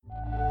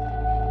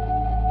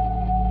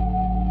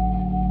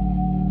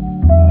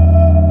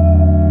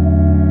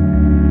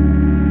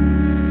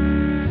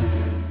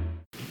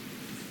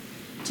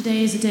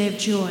day of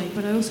joy,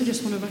 but I also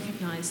just want to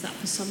recognise that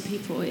for some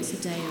people it's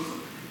been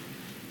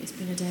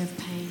a day of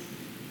pain.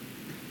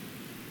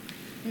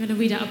 I'm going to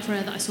read out a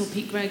prayer that I saw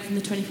Pete Gregg from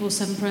the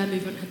 24/7 Prayer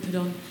Movement had put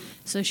on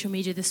social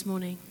media this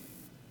morning.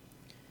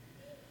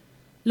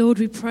 Lord,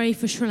 we pray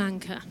for Sri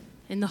Lanka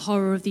in the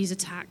horror of these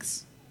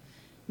attacks.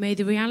 May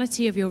the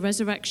reality of your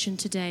resurrection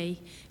today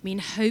mean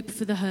hope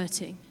for the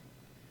hurting,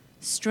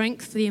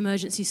 strength for the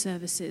emergency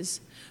services,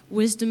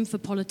 wisdom for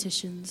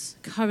politicians,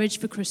 courage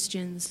for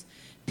Christians,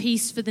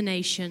 peace for the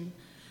nation,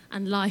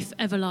 and life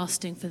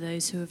everlasting for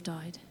those who have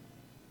died.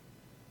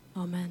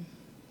 Amen.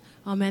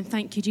 Amen.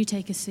 Thank you. Do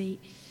take a seat.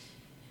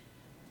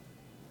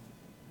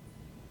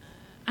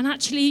 And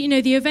actually,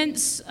 the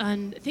events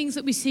and things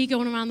that we see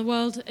going around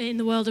in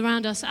the world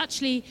around us,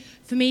 actually,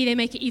 for me, they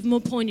make it even more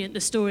poignant,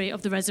 the story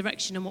of the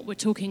resurrection and what we're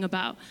talking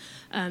about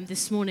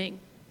this morning.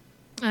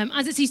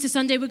 As it's Easter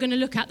Sunday, we're going to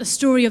look at the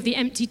story of the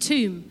empty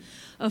tomb,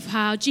 of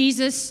how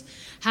Jesus,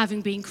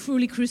 having been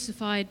cruelly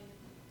crucified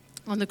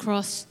on the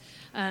cross,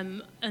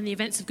 and the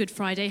events of Good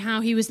Friday,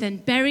 how he was then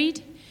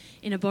buried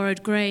in a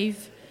borrowed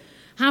grave,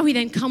 how he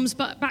then comes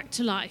back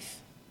to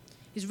life.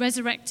 He's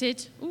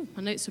resurrected. Oh,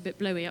 my notes are a bit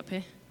blowy up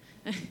here.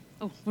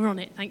 Oh, we're on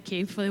it, thank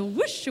you, for the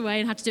whoosh away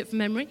and had to do it from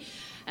memory.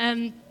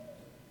 And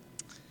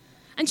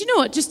you know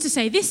what, just to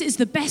say, this is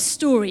the best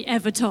story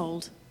ever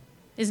told,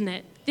 isn't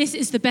it? This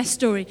is the best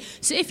story.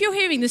 So if you're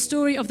hearing the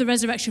story of the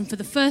resurrection for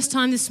the first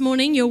time this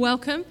morning, you're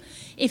welcome.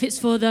 If it's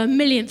for the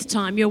millionth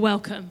time, you're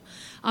welcome.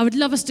 I would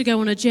love us to go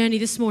on a journey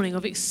this morning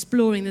of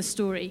exploring the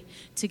story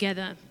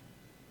together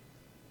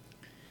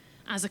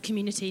as a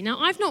community. Now,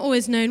 I've not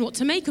always known what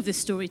to make of this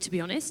story, to be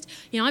honest.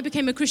 I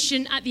became a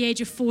Christian at the age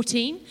of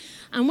 14,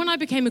 and when I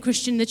became a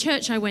Christian, the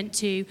church I went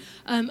to,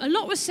 a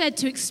lot was said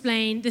to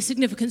explain the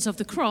significance of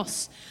the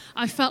cross.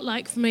 I felt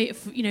like, from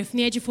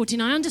the age of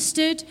 14, I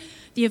understood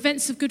the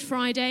events of Good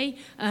Friday,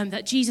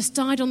 that Jesus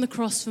died on the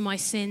cross for my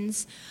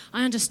sins.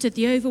 I understood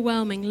the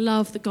overwhelming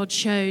love that God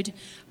showed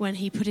when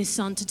he put his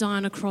son to die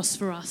on a cross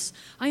for us.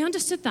 I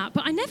understood that,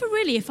 but I never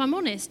really, if I'm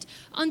honest,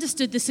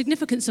 understood the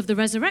significance of the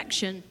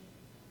resurrection.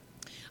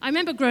 I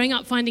remember growing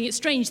up finding it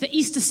strange that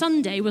Easter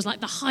Sunday was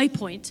like the high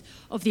point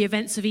of the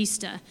events of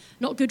Easter,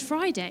 not Good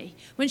Friday,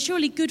 when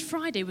surely Good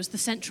Friday was the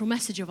central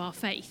message of our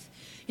faith.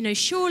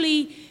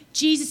 Surely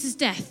Jesus'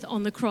 death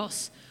on the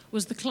cross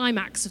was the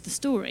climax of the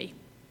story.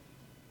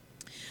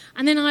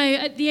 And then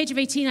at the age of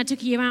 18, I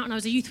took a year out and I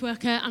was a youth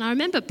worker, and I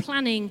remember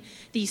planning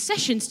these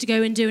sessions to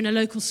go and do in a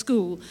local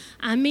school.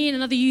 And me and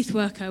another youth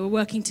worker were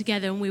working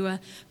together, and we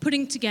were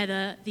putting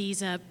together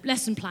these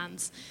lesson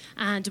plans.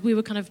 And we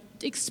were kind of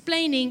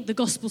explaining the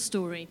gospel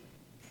story.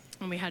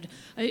 And we had,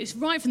 it's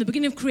right from the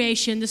beginning of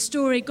creation, the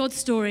story, God's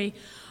story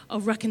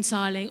of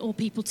reconciling all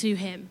people to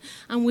him.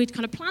 And we'd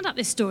kind of planned out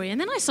this story.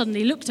 And then I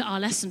suddenly looked at our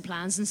lesson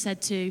plans and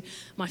said to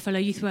my fellow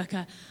youth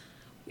worker,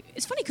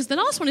 it's funny because the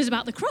last one is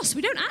about the cross.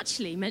 We don't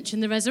actually mention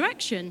the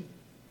resurrection.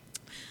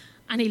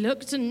 And he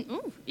looked and,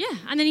 oh, yeah.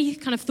 And then he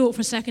kind of thought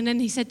for a second,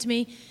 and he said to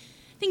me,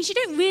 things you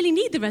don't really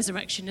need the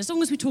resurrection as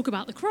long as we talk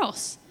about the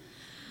cross.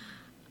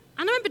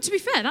 And I remember, to be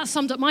fair, that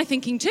summed up my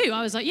thinking too.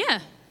 I was like, yeah,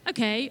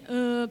 okay,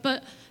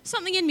 but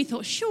something in me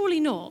thought, surely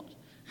not.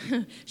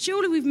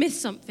 Surely we've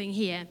missed something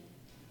here.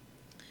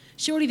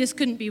 Surely this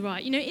couldn't be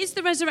right. Is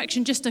the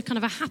resurrection just a kind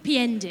of a happy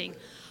ending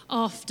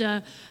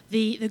after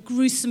the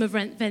gruesome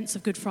events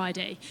of Good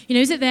Friday?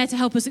 Is it there to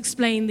help us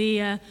explain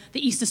the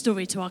Easter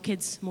story to our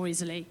kids more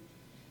easily?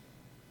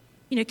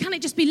 Can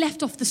it just be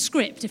left off the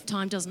script if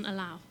time doesn't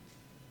allow?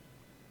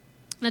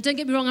 Now, don't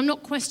get me wrong, I'm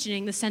not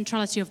questioning the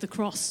centrality of the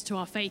cross to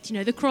our faith.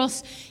 The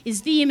cross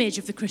is the image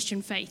of the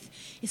Christian faith.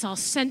 It's our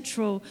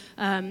central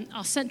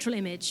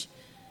image,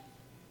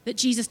 that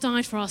Jesus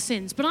died for our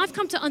sins. But I've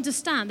come to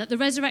understand that the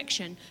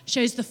resurrection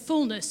shows the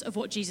fullness of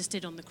what Jesus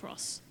did on the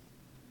cross,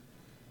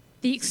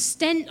 the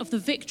extent of the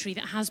victory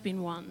that has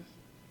been won.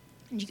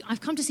 And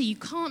I've come to see you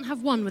can't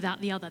have one without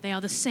the other. They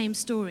are the same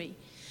story.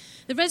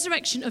 The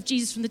resurrection of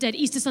Jesus from the dead,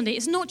 Easter Sunday,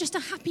 is not just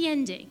a happy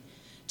ending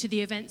to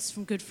the events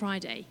from Good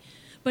Friday,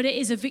 but it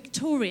is a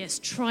victorious,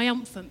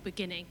 triumphant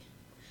beginning.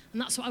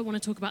 And that's what I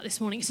want to talk about this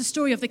morning. It's a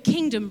story of the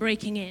kingdom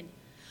breaking in,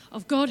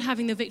 of God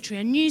having the victory,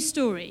 a new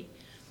story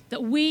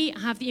that we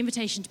have the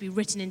invitation to be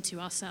written into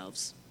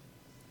ourselves.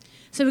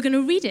 So we're going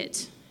to read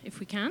it,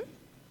 if we can.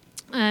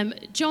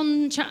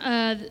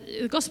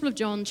 The Gospel of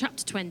John,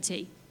 chapter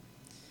 20.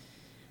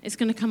 It's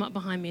going to come up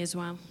behind me as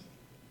well.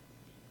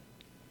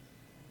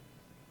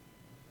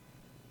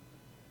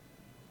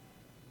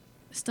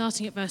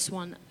 Starting at verse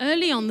 1.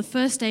 Early on the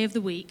first day of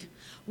the week,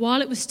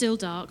 while it was still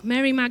dark,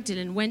 Mary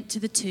Magdalene went to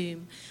the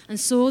tomb and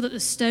saw that the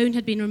stone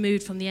had been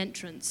removed from the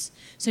entrance.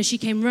 So she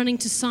came running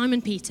to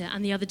Simon Peter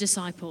and the other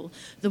disciple,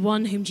 the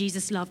one whom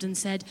Jesus loved, and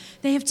said,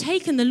 "They have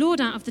taken the Lord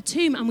out of the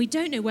tomb, and we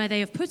don't know where they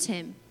have put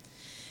him."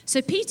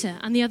 So Peter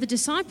and the other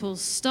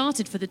disciples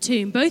started for the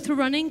tomb. Both were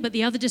running, but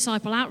the other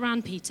disciple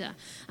outran Peter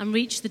and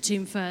reached the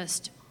tomb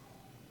first.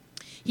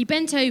 He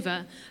bent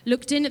over,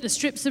 looked in at the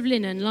strips of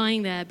linen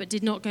lying there, but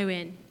did not go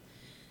in.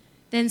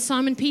 Then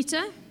Simon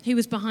Peter, who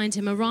was behind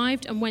him,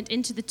 arrived and went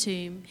into the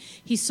tomb.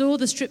 He saw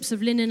the strips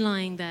of linen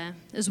lying there,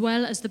 as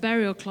well as the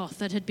burial cloth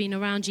that had been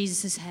around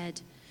Jesus'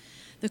 head.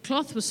 The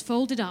cloth was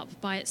folded up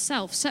by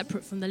itself,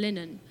 separate from the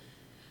linen.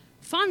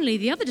 Finally,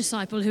 the other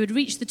disciple who had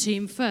reached the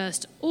tomb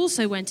first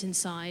also went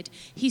inside.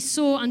 He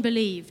saw and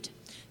believed.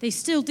 They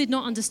still did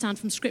not understand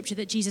from Scripture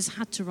that Jesus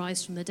had to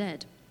rise from the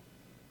dead.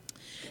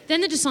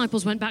 Then the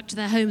disciples went back to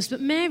their homes,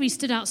 but Mary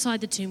stood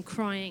outside the tomb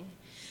crying.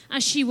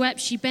 As she wept,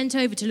 she bent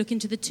over to look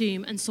into the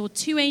tomb and saw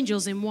two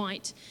angels in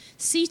white,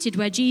 seated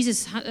where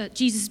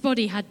Jesus'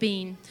 body had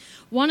been,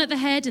 one at the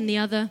head and the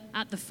other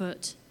at the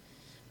foot.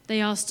 They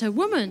asked her,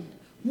 "Woman,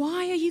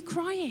 why are you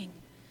crying?"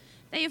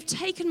 "They have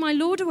taken my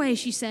Lord away,"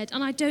 she said,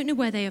 "and I don't know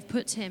where they have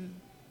put him."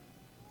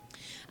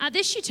 At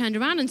this, she turned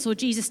around and saw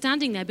Jesus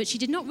standing there, but she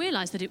did not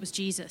realize that it was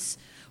Jesus.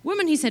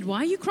 "Woman," he said,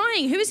 "why are you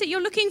crying? Who is it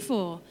you're looking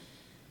for?"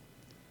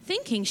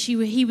 Thinking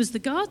he was the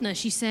gardener,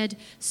 she said,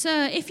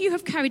 "Sir, if you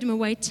have carried him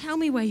away, tell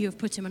me where you have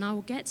put him, and I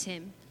will get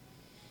him."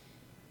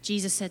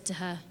 Jesus said to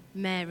her,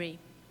 "Mary."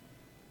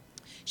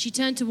 She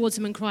turned towards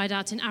him and cried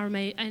out in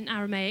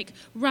Aramaic,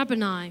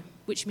 "Rabboni,"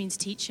 which means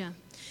teacher.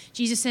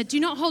 Jesus said, "Do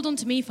not hold on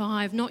to me, for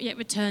I have not yet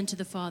returned to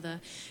the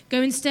Father.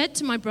 Go instead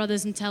to my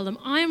brothers and tell them,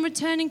 I am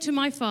returning to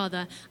my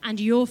Father and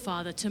your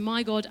Father, to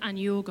my God and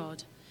your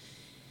God."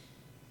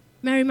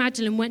 Mary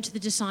Magdalene went to the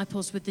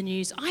disciples with the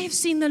news, "I have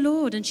seen the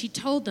Lord," and she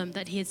told them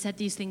that he had said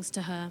these things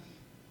to her.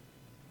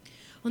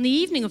 On the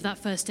evening of that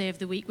first day of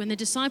the week, when the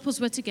disciples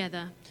were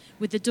together,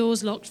 with the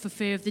doors locked for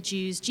fear of the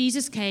Jews,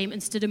 Jesus came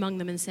and stood among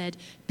them and said,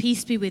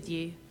 "Peace be with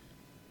you."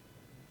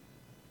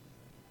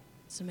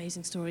 It's an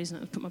amazing story, isn't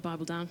it? I'll put my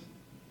Bible down.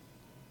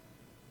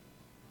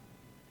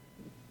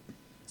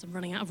 So I'm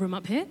running out of room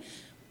up here.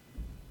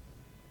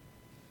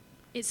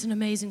 It's an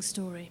amazing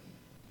story.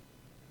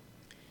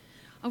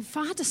 If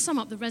I had to sum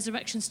up the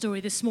resurrection story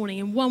this morning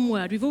in one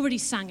word, we've already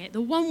sang it,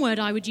 the one word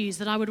I would use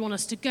that I would want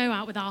us to go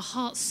out with our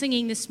hearts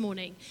singing this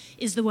morning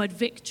is the word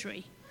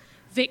victory.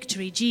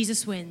 Victory,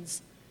 Jesus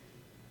wins.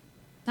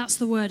 That's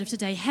the word of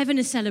today. Heaven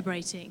is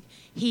celebrating.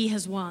 He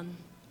has won.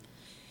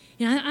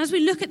 You know, as we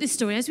look at this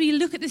story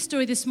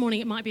this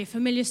morning, it might be a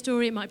familiar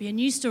story, it might be a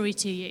new story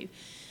to you.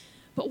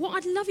 But what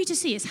I'd love you to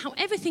see is how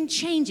everything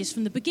changes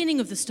from the beginning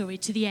of the story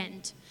to the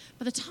end.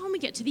 By the time we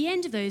get to the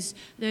end of those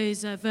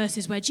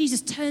verses where Jesus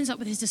turns up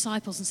with his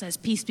disciples and says,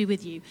 "Peace be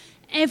with you,"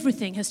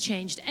 everything has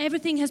changed.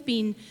 Everything has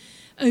been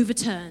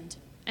overturned.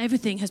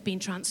 Everything has been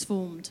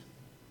transformed.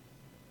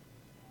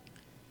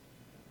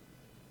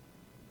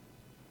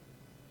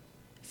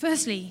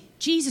 Firstly,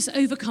 Jesus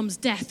overcomes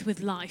death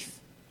with life.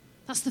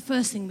 That's the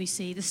first thing we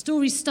see. The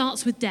story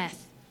starts with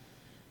death.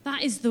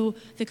 That is the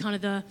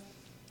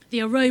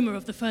aroma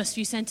of the first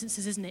few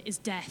sentences, isn't it? Is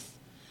death.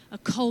 A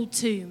cold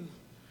tomb,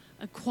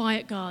 a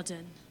quiet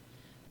garden,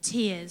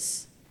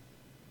 tears,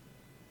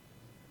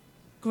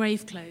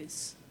 grave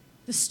clothes.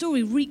 The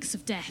story reeks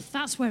of death.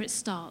 That's where it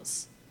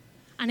starts.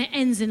 And it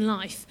ends in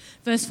life.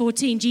 Verse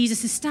 14,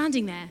 Jesus is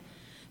standing there.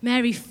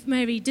 Mary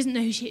doesn't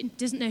know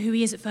who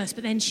he is at first,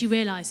 but then she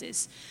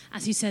realizes,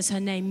 as he says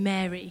her name,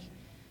 Mary.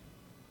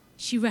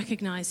 She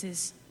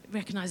recognizes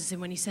him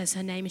when he says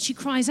her name, and she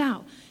cries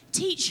out,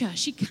 "Teacher!"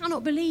 She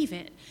cannot believe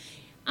it.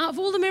 Out of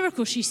all the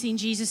miracles she's seen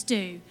Jesus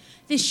do,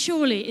 this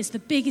surely is the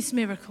biggest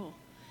miracle.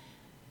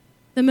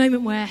 The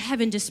moment where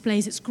heaven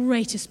displays its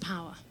greatest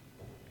power.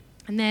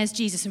 And there's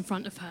Jesus in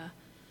front of her.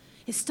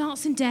 It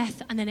starts in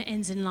death and then it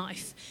ends in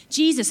life.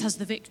 Jesus has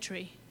the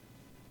victory.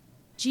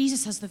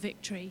 Jesus has the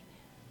victory.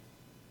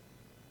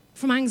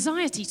 From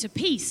anxiety to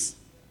peace.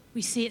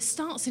 We see it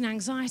starts in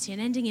anxiety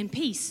and ending in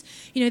peace.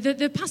 You know,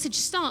 the passage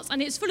starts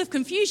and it's full of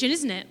confusion,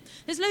 isn't it?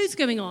 There's loads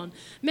going on.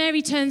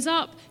 Mary turns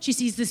up. She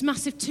sees this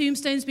massive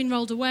tombstone's been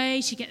rolled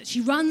away. She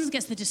runs,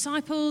 gets the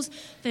disciples.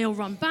 They all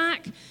run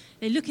back.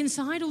 They look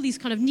inside, all these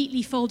kind of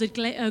neatly folded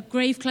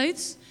grave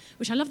clothes,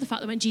 which I love the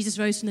fact that when Jesus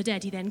rose from the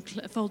dead, he then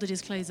folded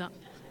his clothes up.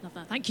 Love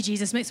that. Thank you,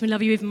 Jesus. Makes me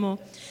love you even more.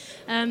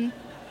 That's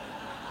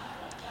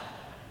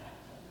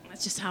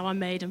just how I'm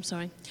made. I'm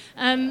sorry.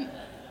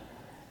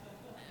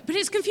 But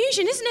it's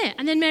confusion, isn't it?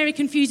 And then Mary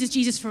confuses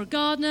Jesus for a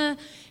gardener.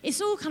 It's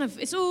a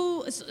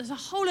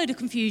whole load of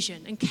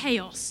confusion and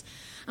chaos.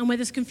 And where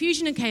there's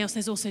confusion and chaos,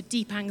 there's also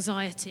deep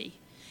anxiety.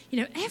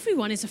 You know,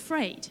 everyone is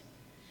afraid.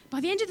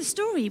 By the end of the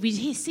story,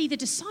 we see the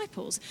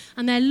disciples,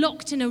 and they're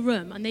locked in a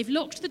room, and they've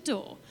locked the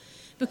door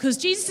because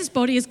Jesus'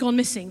 body has gone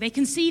missing. They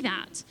can see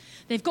that.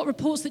 They've got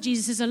reports that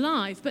Jesus is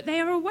alive, but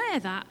they are aware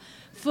that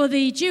for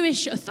the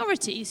Jewish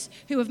authorities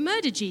who have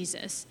murdered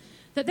Jesus,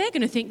 that they're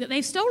going to think that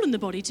they've stolen the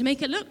body to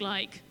make it look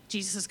like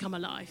Jesus has come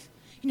alive.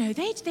 You know,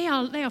 they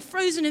are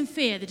frozen in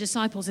fear, the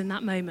disciples, in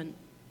that moment.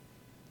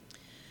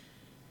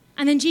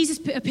 And then Jesus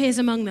appears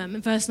among them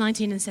in verse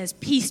 19 and says,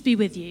 "Peace be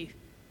with you."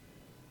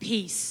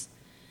 Peace.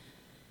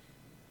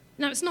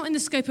 Now, it's not in the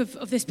scope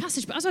of this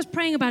passage, but as I was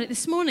praying about it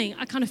this morning,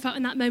 I kind of felt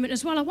in that moment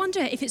as well, I wonder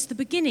if it's the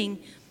beginning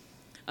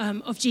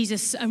of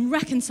Jesus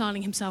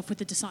reconciling himself with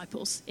the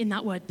disciples in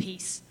that word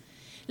peace.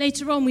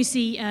 Later on, we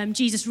see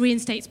Jesus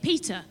reinstates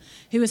Peter,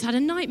 who has had a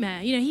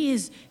nightmare. You know,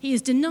 he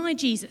has denied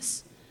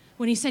Jesus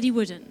when he said he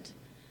wouldn't.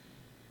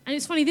 And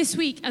it's funny, this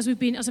week, as I've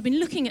been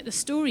looking at the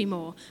story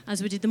more,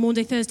 as we did the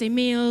Maundy Thursday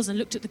meals and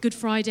looked at the Good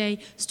Friday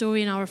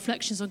story and our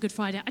reflections on Good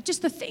Friday,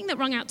 the thing that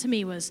rung out to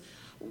me was,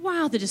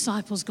 wow, the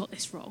disciples got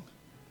this wrong.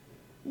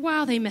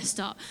 Wow, they messed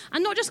up.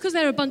 And not just because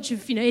they're a bunch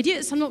of,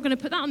 idiots, I'm not going to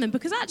put that on them,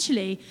 because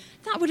actually,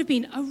 that would have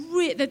been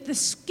the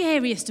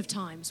scariest of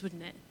times,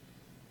 wouldn't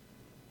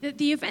it?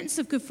 The events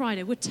of Good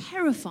Friday were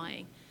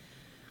terrifying.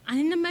 And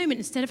in the moment,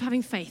 instead of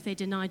having faith, they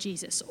denied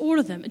Jesus. All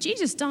of them. And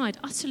Jesus died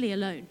utterly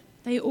alone.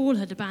 They all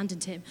had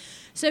abandoned him.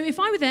 So if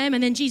I were them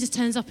and then Jesus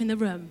turns up in the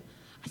room,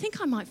 I think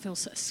I might feel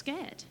sort of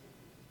scared.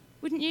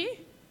 Wouldn't you?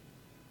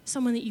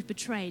 Someone that you've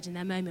betrayed in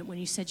their moment when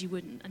you said you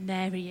wouldn't, and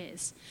there he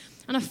is.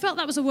 And I felt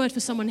that was a word for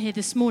someone here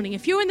this morning.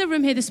 If you're in the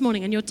room here this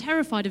morning and you're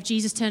terrified of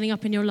Jesus turning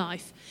up in your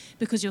life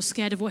because you're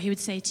scared of what he would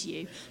say to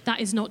you,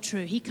 that is not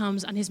true. He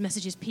comes and his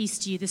message is peace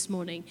to you this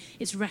morning.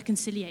 It's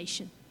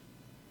reconciliation.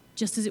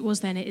 Just as it was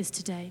then, it is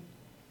today.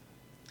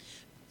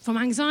 From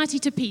anxiety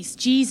to peace,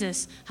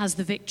 Jesus has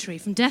the victory.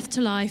 From death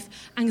to life,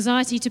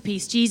 anxiety to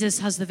peace, Jesus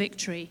has the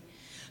victory.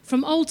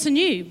 From old to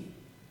new.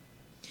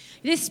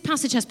 This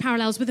passage has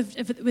parallels with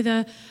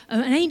an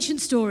ancient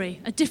story,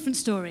 a different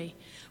story,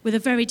 with a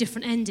very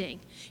different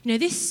ending.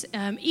 This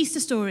Easter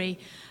story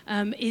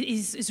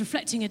is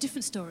reflecting a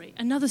different story,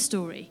 another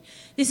story.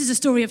 This is a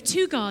story of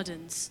two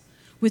gardens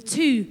with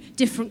two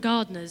different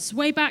gardeners.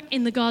 Way back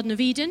in the Garden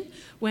of Eden,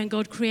 when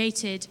God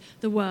created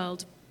the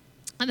world.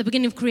 At the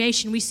beginning of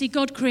creation, we see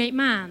God create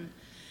man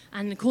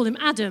and call him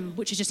Adam,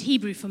 which is just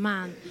Hebrew for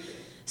man.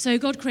 So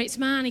God creates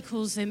man, he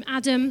calls him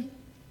Adam,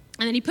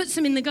 and then he puts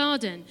him in the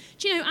garden.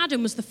 Do you know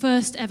Adam was the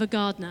first ever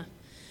gardener?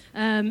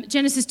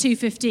 Genesis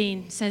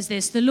 2:15 says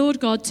this, "The Lord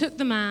God took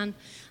the man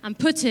and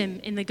put him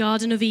in the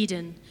Garden of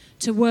Eden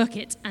to work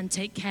it and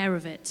take care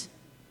of it."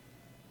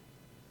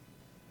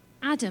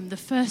 Adam, the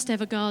first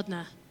ever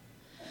gardener.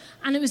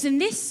 And it was in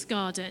this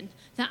garden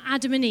that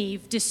Adam and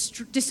Eve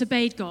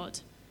disobeyed God.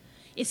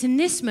 It's in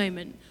this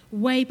moment,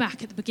 way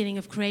back at the beginning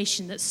of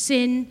creation, that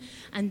sin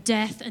and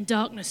death and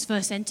darkness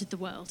first entered the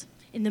world,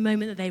 in the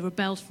moment that they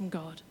rebelled from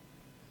God.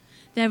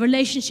 Their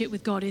relationship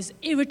with God is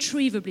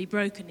irretrievably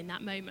broken in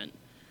that moment.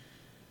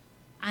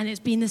 And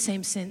it's been the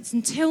same since,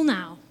 until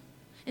now,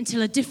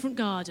 until a different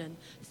garden,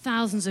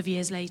 thousands of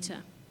years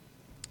later.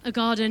 A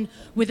garden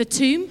with a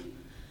tomb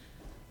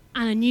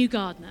and a new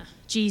gardener,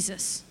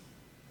 Jesus.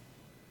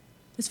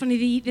 It's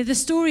funny, the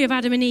story of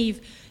Adam and Eve,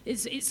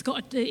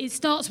 it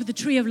starts with the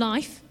tree of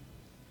life.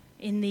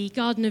 In the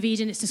Garden of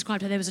Eden, it's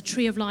described how there was a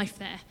tree of life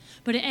there,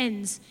 but it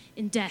ends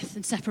in death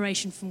and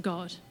separation from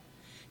God.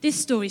 This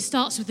story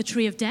starts with the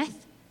tree of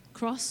death,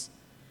 cross,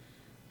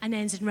 and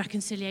ends in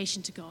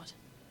reconciliation to God.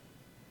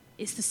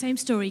 It's the same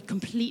story,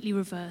 completely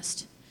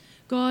reversed.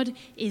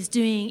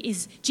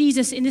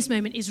 Jesus in this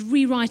moment is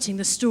rewriting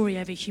the story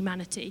over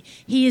humanity.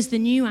 He is the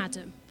new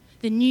Adam,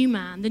 the new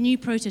man, the new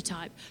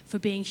prototype for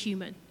being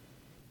human.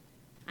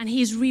 And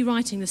he is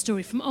rewriting the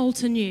story from old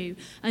to new,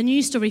 a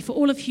new story for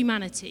all of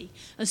humanity,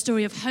 a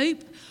story of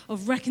hope,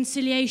 of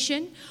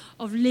reconciliation,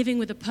 of living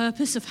with a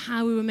purpose of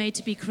how we were made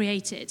to be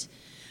created,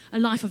 a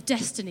life of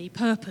destiny,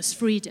 purpose,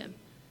 freedom.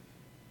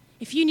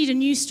 If you need a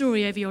new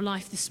story over your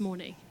life this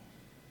morning,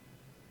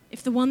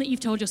 if the one that you've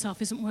told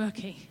yourself isn't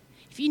working,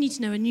 if you need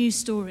to know a new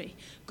story,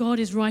 God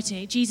is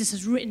writing it. Jesus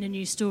has written a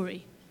new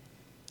story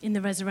in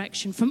the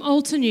resurrection. From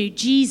old to new,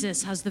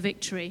 Jesus has the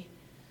victory.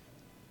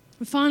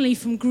 And finally,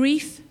 from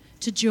grief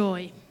to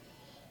joy.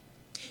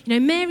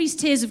 Mary's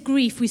tears of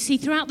grief we see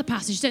throughout the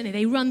passage, don't they?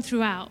 They run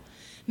throughout.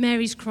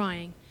 Mary's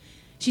crying.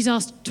 She's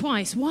asked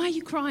twice, why are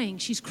you crying?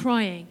 She's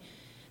crying.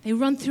 They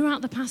run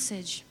throughout the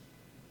passage.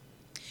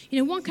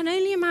 One can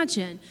only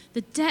imagine the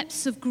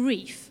depths of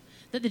grief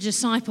that the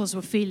disciples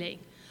were feeling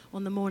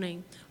on the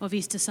morning of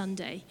Easter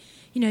Sunday.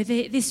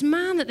 This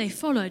man that they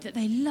followed, that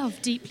they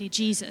loved deeply,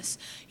 Jesus,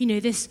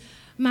 this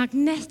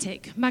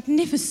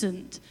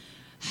magnificent,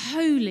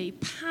 holy,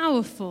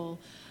 powerful,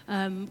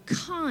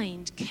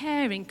 kind,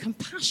 caring,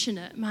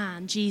 compassionate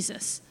man,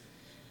 Jesus,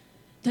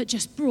 that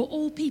just brought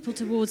all people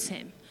towards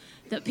him,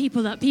 that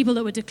people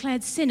that were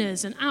declared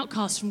sinners and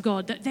outcasts from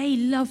God, that they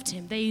loved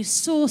him. They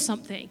saw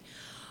something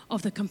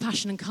of the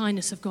compassion and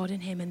kindness of God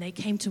in him, and they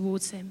came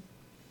towards him.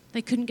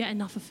 They couldn't get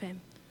enough of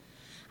him.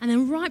 And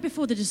then right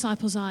before the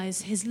disciples'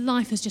 eyes, his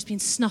life has just been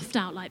snuffed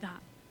out like that.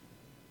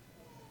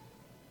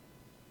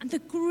 And the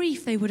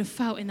grief they would have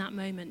felt in that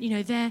moment,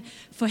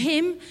 for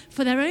him,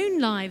 for their own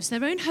lives,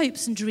 their own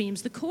hopes and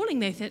dreams, the calling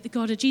that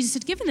God or Jesus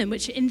had given them,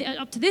 which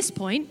up to this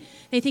point,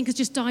 they think has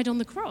just died on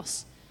the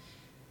cross.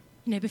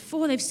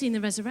 Before they've seen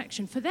the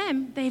resurrection, for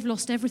them, they've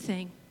lost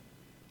everything.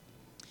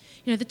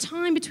 The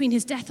time between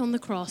his death on the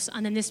cross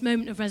and then this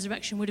moment of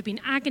resurrection would have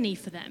been agony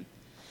for them.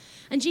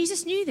 And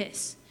Jesus knew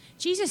this.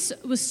 Jesus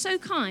was so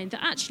kind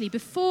that actually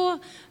before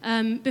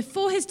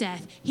his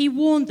death, he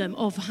warned them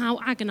of how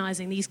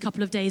agonizing these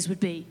couple of days would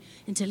be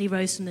until he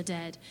rose from the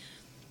dead.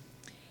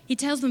 He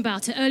tells them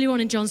about it earlier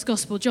on in John's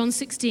Gospel, John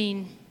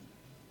 16.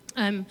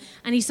 And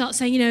he starts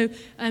saying,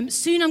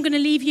 soon I'm going to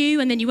leave you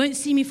and then you won't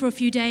see me for a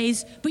few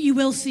days, but you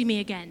will see me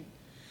again.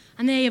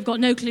 And they have got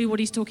no clue what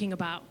he's talking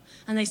about.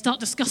 And they start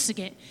discussing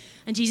it.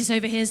 And Jesus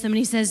overhears them and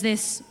he says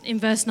this in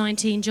verse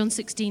 19, John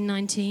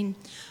 16:19.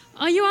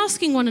 Are you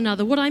asking one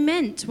another what I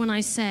meant when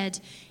I said,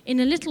 in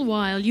a little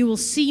while you will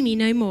see me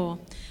no more,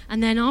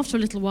 and then after a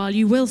little while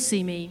you will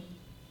see me?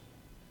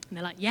 And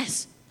they're like,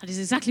 yes, that is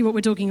exactly what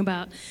we're talking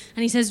about.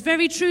 And he says,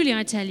 very truly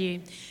I tell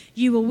you,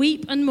 you will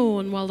weep and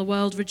mourn while the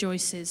world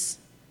rejoices.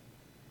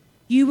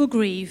 You will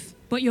grieve,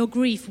 but your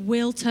grief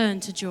will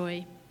turn to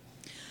joy.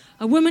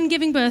 A woman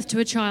giving birth to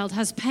a child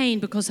has pain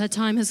because her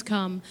time has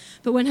come,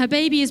 but when her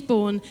baby is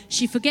born,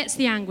 she forgets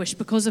the anguish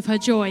because of her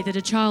joy that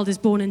a child is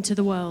born into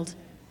the world.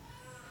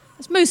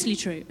 That's mostly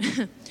true.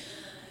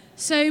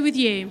 So with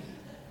you,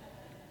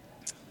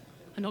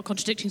 I'm not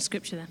contradicting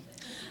scripture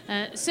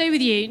there. So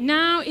with you,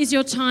 now is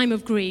your time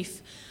of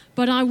grief,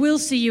 but I will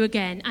see you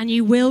again, and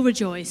you will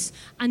rejoice,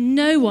 and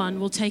no one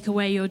will take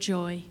away your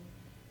joy.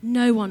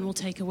 No one will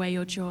take away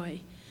your joy.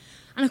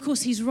 And of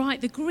course, he's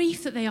right. The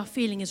grief that they are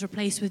feeling is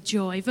replaced with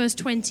joy. Verse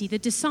 20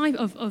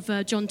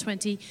 of John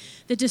 20,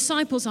 the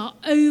disciples are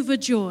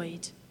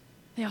overjoyed.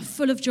 They are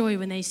full of joy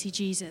when they see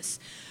Jesus.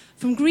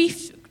 From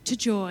grief to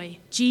joy,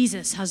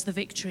 Jesus has the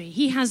victory.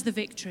 He has the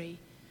victory.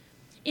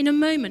 In a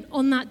moment,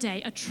 on that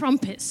day, a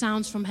trumpet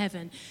sounds from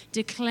heaven,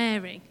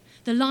 declaring,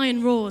 the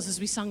lion roars as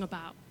we sung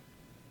about.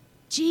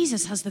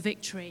 Jesus has the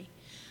victory.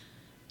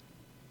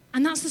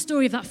 And that's the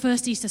story of that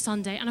first Easter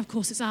Sunday. And of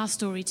course, it's our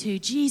story too.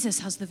 Jesus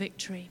has the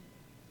victory.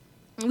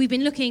 And we've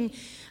been looking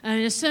in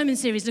a sermon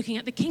series looking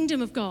at the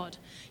kingdom of God.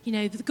 You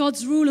know,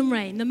 God's rule and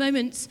reign, the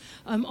moments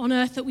on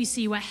earth that we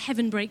see where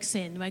heaven breaks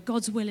in, where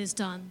God's will is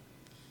done.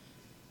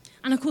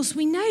 And of course,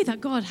 we know that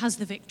God has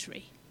the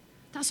victory.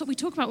 That's what we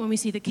talk about when we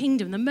see the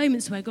kingdom, the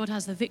moments where God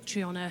has the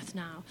victory on earth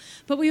now.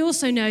 But we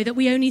also know that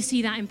we only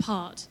see that in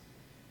part.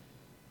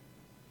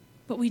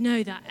 But we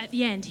know that at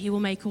the end, he will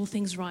make all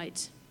things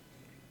right.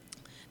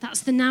 That's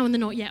the now and the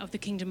not yet of the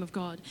kingdom of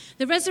God.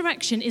 The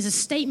resurrection is a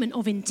statement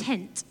of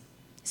intent.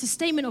 It's a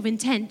statement of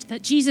intent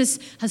that Jesus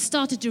has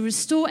started to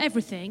restore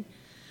everything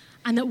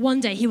and that one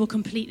day he will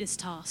complete this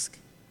task.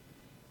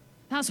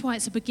 That's why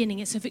it's a beginning.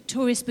 It's a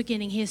victorious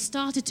beginning. He has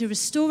started to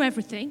restore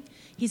everything.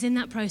 He's in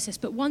that process,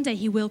 but one day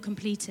he will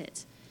complete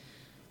it.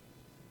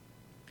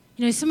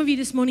 You know, some of you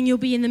this morning, you'll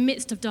be in the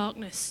midst of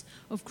darkness,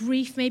 of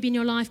grief maybe in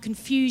your life,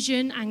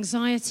 confusion,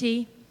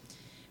 anxiety,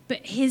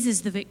 but his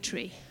is the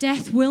victory.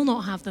 Death will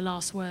not have the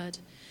last word.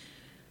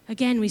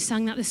 Again, we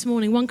sang that this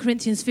morning. 1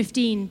 Corinthians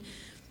 15,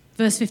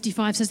 verse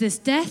 55 says this,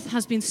 death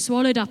has been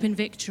swallowed up in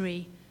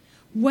victory.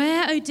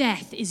 Where, O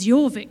death, is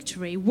your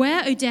victory?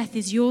 Where, O death,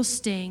 is your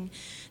sting?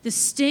 The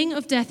sting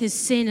of death is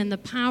sin, and the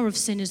power of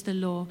sin is the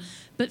law.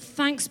 But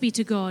thanks be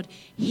to God,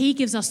 he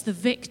gives us the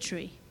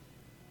victory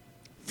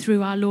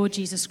through our Lord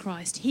Jesus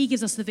Christ. He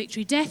gives us the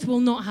victory. Death will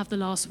not have the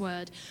last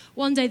word.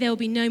 One day there will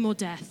be no more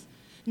death,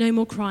 no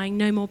more crying,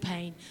 no more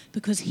pain,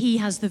 because he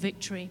has the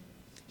victory.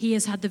 He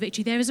has had the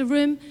victory. There is a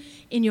room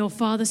in your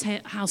Father's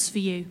house for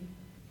you.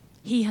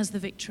 He has the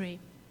victory.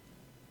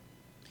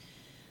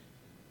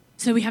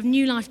 So we have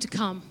new life to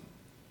come,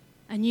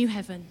 a new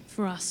heaven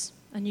for us,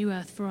 a new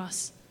earth for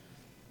us.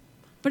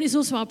 But it's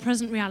also our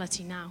present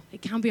reality now.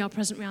 It can be our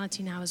present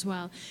reality now as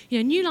well. You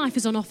know, new life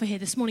is on offer here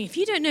this morning. If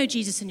you don't know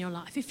Jesus in your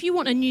life, if you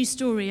want a new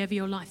story over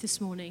your life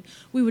this morning,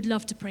 we would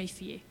love to pray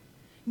for you.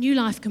 New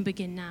life can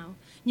begin now.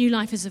 New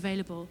life is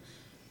available.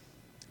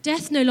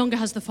 Death no longer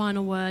has the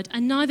final word,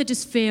 and neither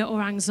does fear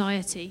or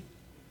anxiety.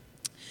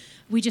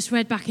 We just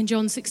read back in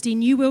John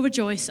 16, you will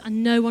rejoice,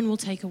 and no one will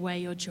take away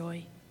your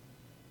joy.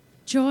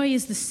 Joy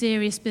is the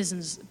serious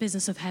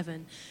business of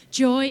heaven.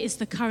 Joy is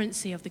the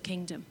currency of the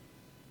kingdom.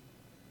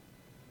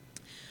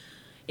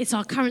 It's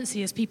our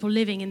currency as people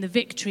living in the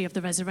victory of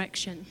the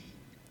resurrection.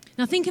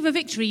 Now think of a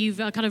victory you've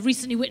kind of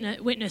recently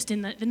witnessed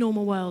in the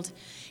normal world.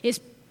 It's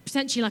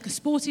potentially like a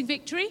sporting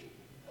victory.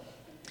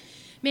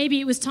 Maybe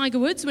it was Tiger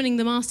Woods winning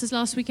the Masters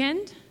last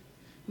weekend.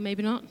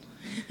 Maybe not.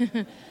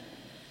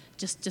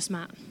 just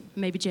Matt.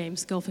 Maybe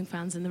James, golfing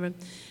fans in the room.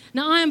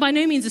 Now I am by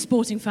no means a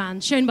sporting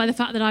fan, shown by the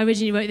fact that I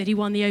originally wrote that he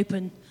won the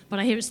Open, but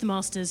I hear it's the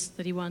Masters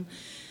that he won.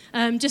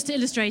 Just to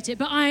illustrate it.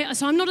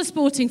 So I'm not a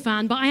sporting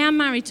fan, but I am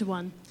married to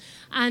one.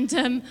 And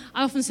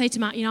I often say to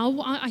Matt, you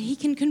know, he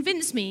can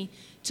convince me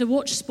to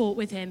watch sport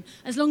with him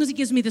as long as he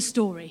gives me the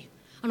story.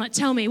 I'm like,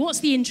 tell me, what's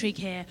the intrigue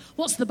here?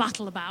 What's the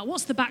battle about?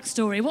 What's the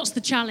backstory? What's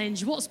the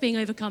challenge? What's being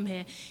overcome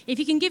here? If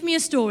he can give me a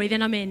story,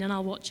 then I'm in and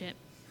I'll watch it.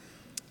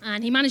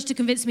 And he managed to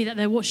convince me that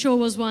there sure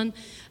was one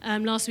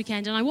last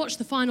weekend. And I watched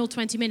the final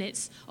 20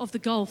 minutes of the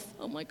golf.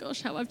 Oh my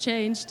gosh, how I've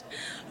changed.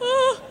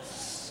 Oh.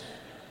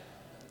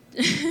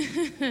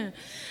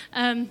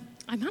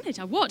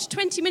 I watched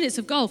 20 minutes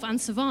of golf and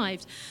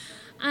survived.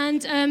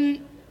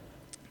 And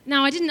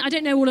now I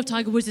don't know all of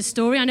Tiger Woods'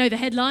 story. I know the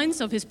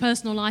headlines of his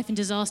personal life and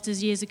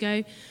disasters years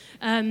ago,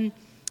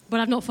 but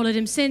I've not followed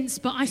him since.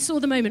 But I saw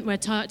the moment where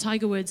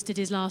Tiger Woods did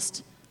his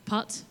last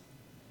putt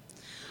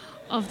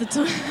of the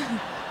time.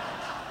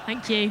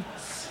 Thank you.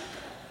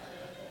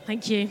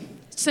 Thank you.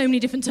 So many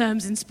different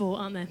terms in sport,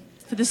 aren't there,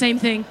 for the same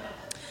thing.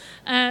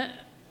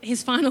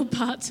 His final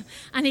putt,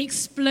 and he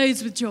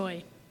explodes with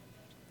joy.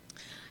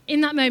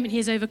 In that moment, he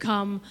has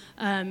overcome,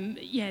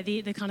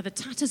 the kind of the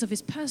tatters of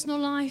his personal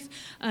life,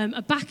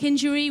 a back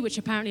injury, which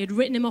apparently had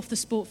written him off the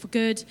sport for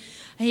good.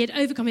 He had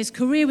overcome, his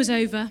career was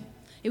over,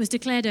 it was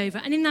declared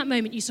over. And in that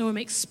moment, you saw him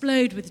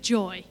explode with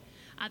joy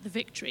at the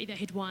victory that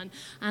he'd won.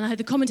 And I heard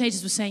the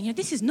commentators were saying,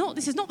 this is not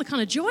the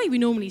kind of joy we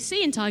normally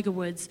see in Tiger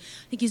Woods.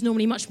 I think he's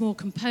normally much more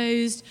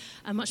composed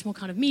and much more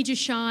kind of media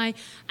shy,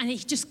 and he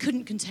just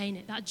couldn't contain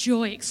it. That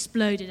joy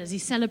exploded as he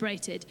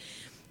celebrated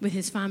with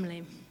his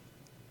family.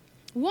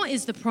 What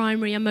is the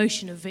primary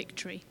emotion of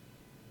victory?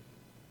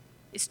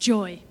 It's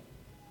joy.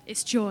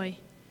 It's joy.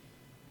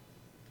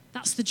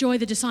 That's the joy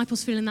the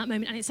disciples feel in that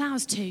moment, and it's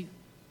ours too.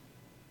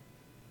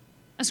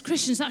 As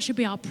Christians, that should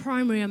be our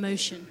primary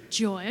emotion,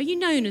 joy. Are you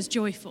known as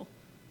joyful?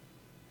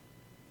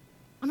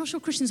 I'm not sure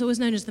Christians are always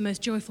known as the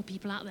most joyful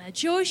people out there.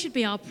 Joy should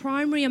be our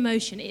primary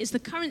emotion. It is the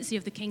currency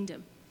of the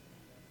kingdom.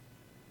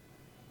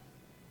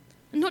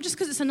 And not just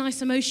because it's a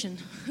nice emotion,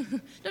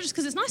 not just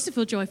because it's nice to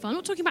feel joyful. I'm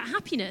not talking about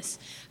happiness.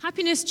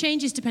 Happiness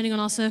changes depending on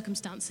our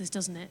circumstances,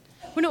 doesn't it?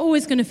 We're not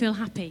always going to feel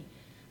happy.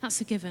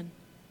 That's a given.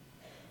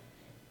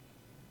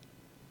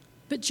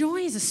 But joy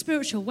is a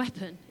spiritual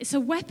weapon. It's a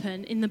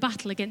weapon in the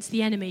battle against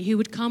the enemy who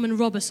would come and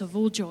rob us of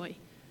all joy,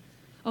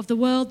 of the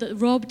world that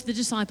robbed the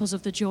disciples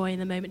of the joy in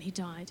the moment he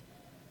died,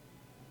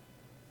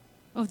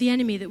 of the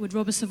enemy that would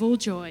rob us of all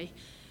joy.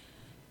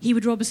 He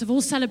would rob us of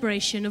all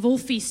celebration, of all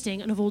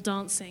feasting, and of all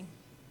dancing.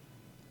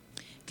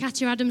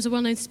 Katya Adams, a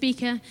well-known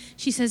speaker,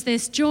 she says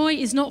this: joy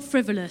is not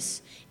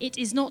frivolous. It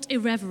is not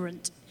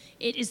irreverent.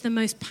 It is the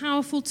most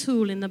powerful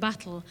tool in the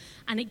battle,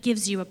 and it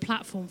gives you a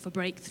platform for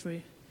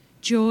breakthrough.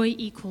 Joy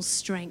equals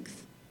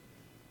strength.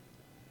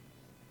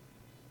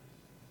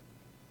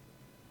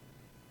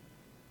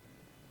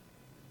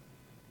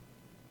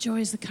 Joy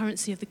is the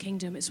currency of the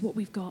kingdom. It's what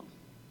we've got.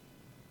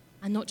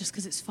 And not just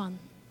because it's fun.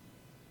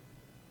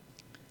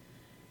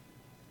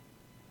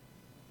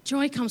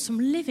 Joy comes from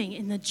living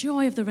in the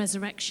joy of the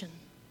resurrection,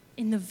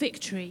 in the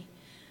victory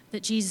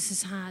that Jesus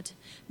has had,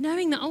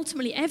 knowing that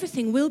ultimately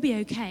everything will be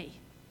okay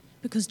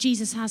because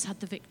Jesus has had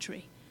the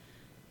victory.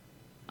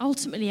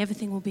 Ultimately,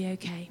 everything will be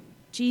okay.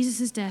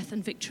 Jesus' death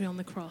and victory on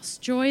the cross.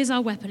 Joy is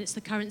our weapon. It's the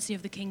currency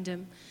of the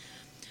kingdom.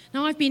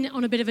 Now, I've been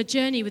on a bit of a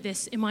journey with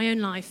this in my own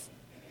life.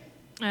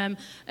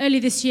 Early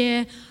this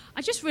year,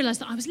 I just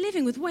realized that I was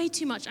living with way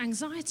too much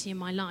anxiety in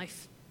my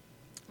life.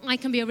 I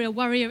can be a real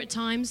worrier at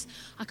times.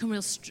 I can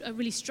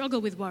really struggle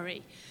with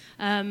worry.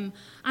 And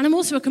I'm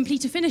also a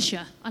completer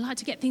finisher. I like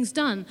to get things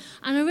done.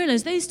 And I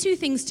realized those two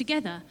things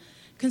together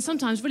can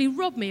sometimes really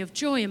rob me of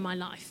joy in my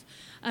life.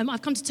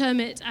 I've come to term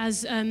it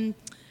as kind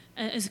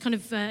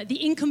of the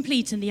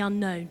incomplete and the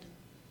unknown.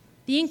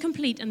 The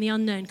incomplete and the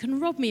unknown can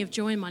rob me of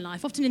joy in my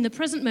life. Often in the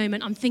present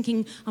moment,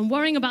 I'm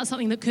worrying about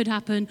something that could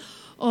happen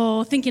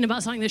or thinking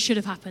about something that should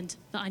have happened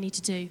that I need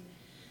to do.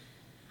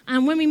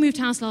 And when we moved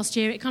house last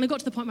year, it kind of got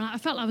to the point where I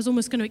felt I was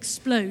almost going to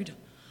explode.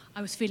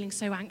 I was feeling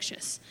so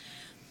anxious.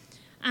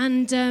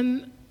 And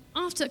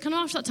after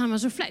that time, I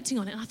was reflecting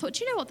on it, and I thought,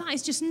 do you know what? That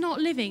is just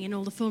not living in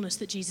all the fullness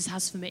that Jesus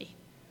has for me.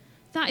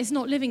 That is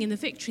not living in the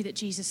victory that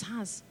Jesus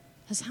has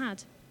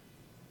had.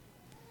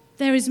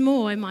 There is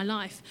more in my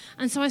life.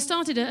 And so I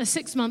started a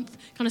 6-month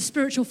kind of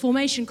spiritual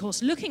formation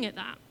course looking at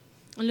that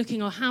and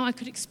looking at how I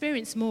could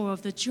experience more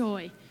of the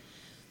joy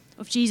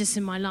of Jesus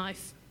in my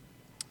life.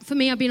 For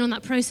me, I've been on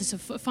that process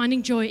of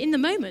finding joy in the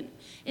moment,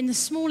 in the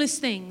smallest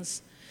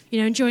things,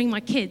 enjoying my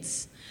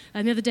kids.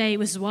 And the other day, it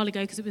was a while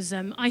ago because it was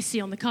icy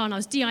on the car, and I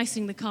was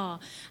de-icing the car.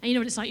 And you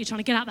know what it's like? You're trying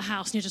to get out of the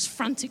house, and you're just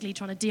frantically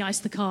trying to de-ice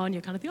the car, and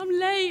you're kind of thinking, I'm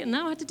late, and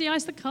now I had to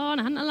de-ice the car,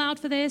 and I hadn't allowed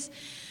for this.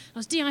 I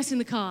was de-icing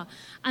the car,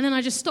 and then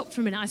I just stopped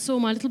for a minute. I saw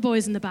my little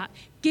boys in the back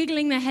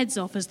giggling their heads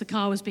off as the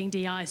car was being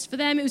de-iced. For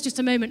them, it was just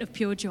a moment of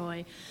pure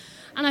joy.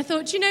 And I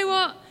thought, you know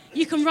what?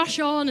 You can rush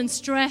on and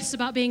stress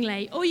about being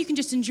late, or you can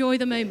just enjoy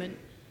the moment,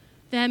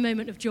 their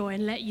moment of joy,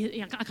 and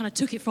I kind of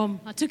took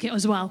it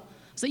as well.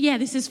 So yeah,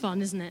 this is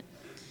fun, isn't it?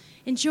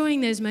 Enjoying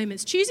those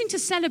moments, choosing to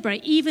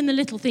celebrate even the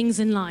little things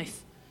in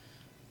life,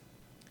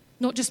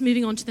 not just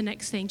moving on to the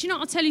next thing. Do you know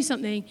what? I'll tell you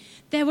something.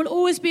 There will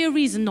always be a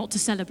reason not to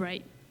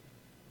celebrate.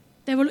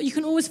 You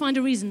can always find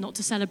a reason not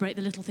to celebrate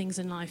the little things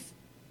in life.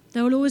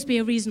 There will always be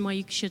a reason why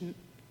you shouldn't.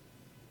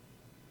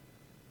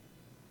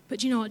 But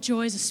do you know what?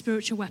 Joy is a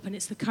spiritual weapon.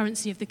 It's the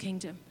currency of the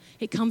kingdom.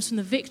 It comes from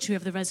the victory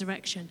of the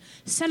resurrection.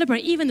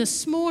 Celebrate even the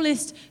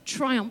smallest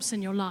triumphs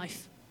in your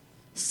life.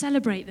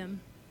 Celebrate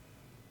them.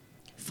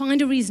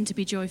 Find a reason to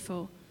be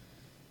joyful.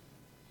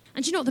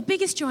 And do you know what? The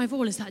biggest joy of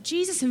all is that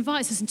Jesus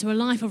invites us into a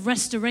life of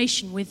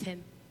restoration with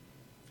him.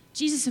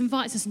 Jesus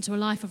invites us into a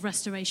life of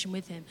restoration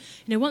with him.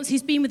 Once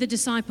he's been with the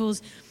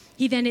disciples,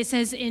 it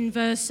says in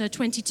verse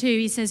 22,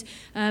 he says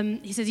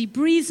he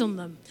breathes on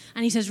them,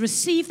 and he says,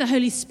 receive the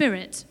Holy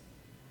Spirit.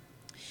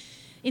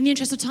 In the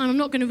interest of time, I'm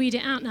not going to read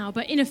it out now,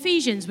 but in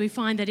Ephesians, we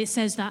find that it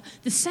says that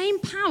the same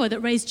power that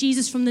raised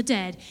Jesus from the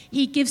dead,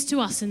 he gives to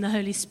us in the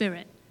Holy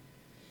Spirit.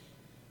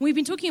 We've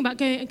been talking about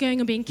going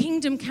and being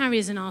kingdom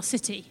carriers in our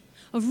city,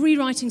 of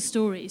rewriting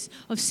stories,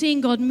 of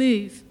seeing God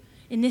move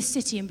in this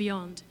city and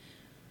beyond.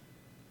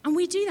 And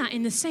we do that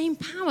in the same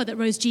power that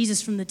rose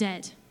Jesus from the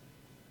dead.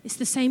 It's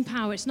the same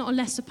power. It's not a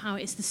lesser power.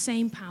 It's the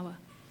same power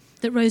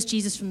that rose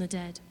Jesus from the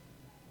dead.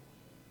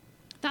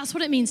 That's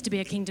what it means to be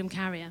a kingdom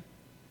carrier.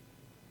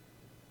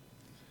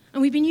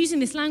 And we've been using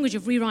this language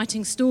of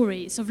rewriting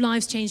stories of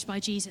lives changed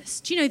by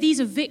Jesus. Do you know, these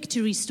are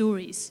victory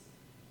stories.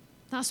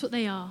 That's what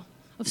they are,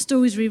 of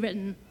stories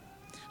rewritten.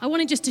 I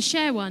wanted just to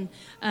share one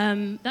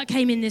that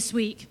came in this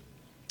week,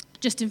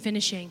 just in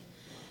finishing,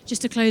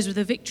 just to close with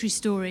a victory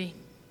story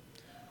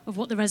of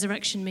what the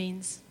resurrection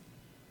means.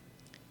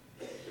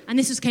 And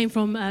this came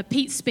from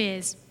Pete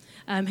Spears,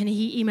 and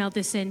he emailed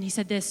this in. He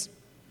said this: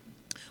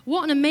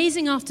 "What an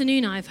amazing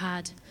afternoon I've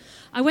had.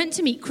 I went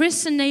to meet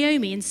Chris and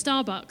Naomi in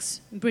Starbucks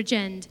in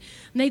Bridgend,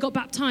 and they got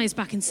baptized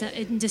back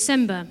in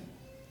December.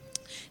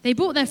 They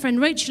brought their friend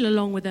Rachel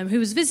along with them, who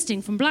was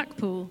visiting from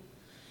Blackpool.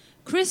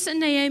 Chris and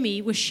Naomi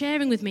were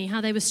sharing with me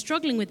how they were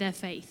struggling with their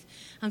faith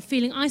and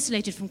feeling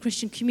isolated from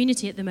Christian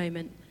community at the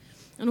moment,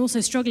 and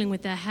also struggling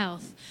with their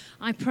health.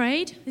 I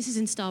prayed," this is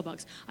in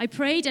Starbucks, "I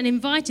prayed and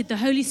invited the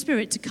Holy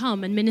Spirit to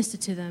come and minister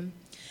to them.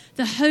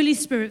 The Holy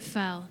Spirit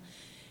fell.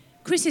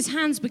 Chris's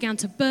hands began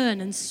to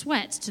burn and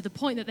sweat to the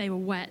point that they were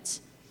wet.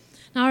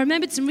 Now, I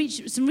remembered some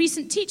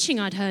recent teaching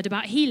I'd heard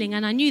about healing,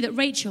 and I knew that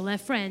Rachel, their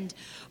friend,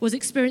 was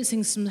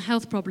experiencing some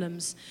health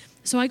problems.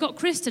 So I got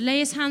Chris to lay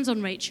his hands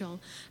on Rachel,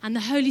 and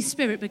the Holy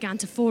Spirit began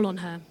to fall on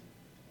her.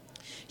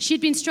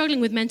 She'd been struggling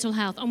with mental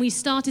health, and we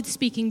started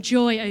speaking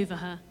joy over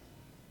her."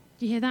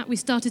 Do you hear that? We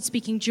started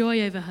speaking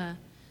joy over her.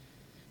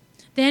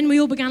 Then we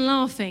all began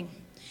laughing.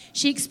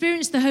 She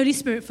experienced the Holy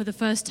Spirit for the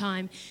first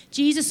time.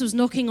 Jesus was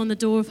knocking on the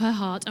door of her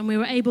heart, and we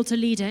were able to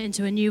lead her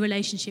into a new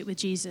relationship with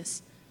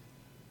Jesus.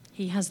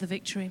 He has the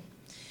victory.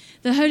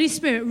 The Holy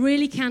Spirit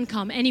really can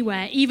come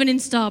anywhere, even in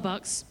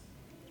Starbucks.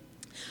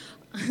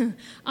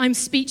 I'm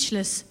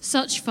speechless.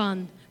 Such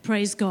fun.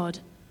 Praise God.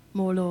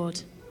 More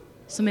Lord.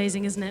 It's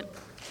amazing, isn't it?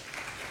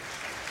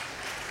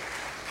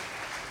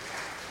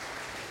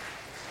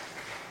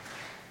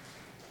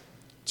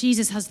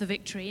 Jesus has the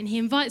victory, and he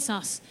invites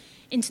us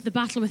into the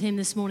battle with him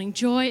this morning.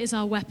 Joy is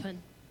our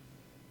weapon.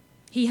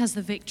 He has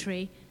the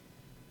victory.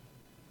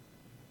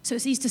 So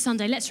it's Easter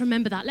Sunday. Let's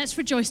remember that. Let's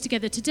rejoice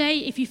together. Today,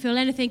 if you feel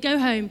anything, go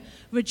home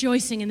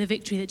rejoicing in the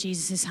victory that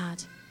Jesus has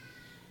had.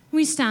 When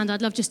we stand,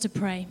 I'd love just to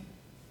pray.